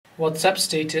WhatsApp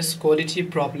status quality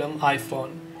problem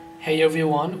iPhone. Hey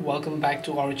everyone, welcome back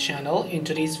to our channel. In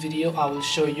today's video I will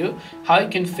show you how you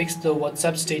can fix the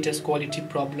WhatsApp status quality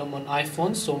problem on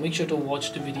iPhone, so make sure to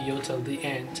watch the video till the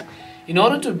end. In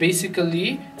order to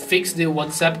basically fix the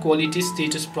WhatsApp quality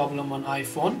status problem on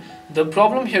iPhone, the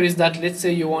problem here is that let's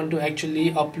say you want to actually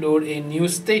upload a new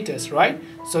status, right?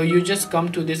 So you just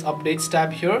come to this updates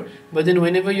tab here, but then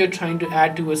whenever you're trying to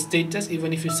add to a status,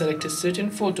 even if you select a certain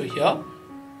photo here,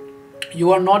 you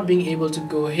are not being able to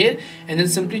go ahead and then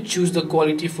simply choose the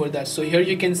quality for that. So here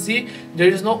you can see there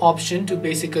is no option to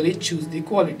basically choose the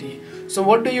quality. So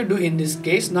what do you do in this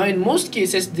case? Now in most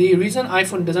cases the reason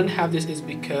iPhone doesn't have this is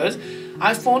because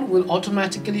iPhone will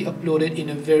automatically upload it in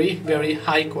a very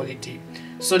high quality,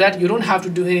 so that you don't have to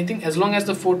do anything. As long as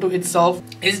the photo itself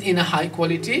is in a high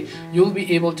quality, you'll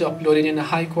be able to upload it in a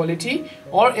high quality.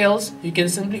 Or else you can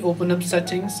simply open up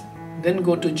settings, then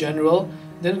go to general,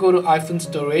 then go to iPhone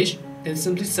storage, then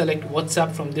simply select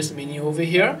WhatsApp from this menu over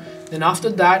here. Then after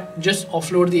that just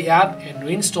offload the app and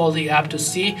reinstall the app to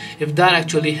see if that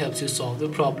actually helps you solve the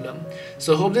problem.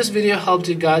 So hope this video helped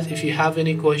you guys. If you have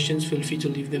any questions, feel free to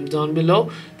leave them down below.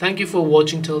 Thank you for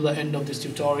watching till the end of this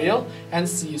tutorial, and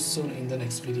see you soon in the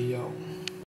next video.